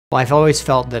Well, I've always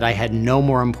felt that I had no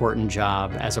more important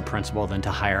job as a principal than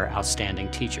to hire outstanding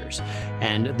teachers.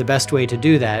 And the best way to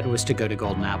do that was to go to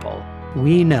Golden Apple.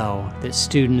 We know that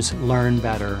students learn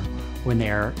better when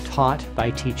they are taught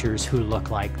by teachers who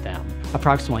look like them.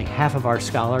 Approximately half of our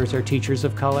scholars are teachers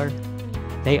of color.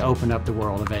 They open up the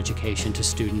world of education to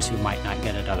students who might not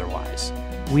get it otherwise.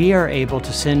 We are able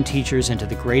to send teachers into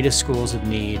the greatest schools of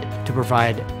need to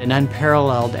provide an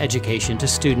unparalleled education to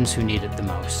students who need it the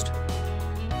most.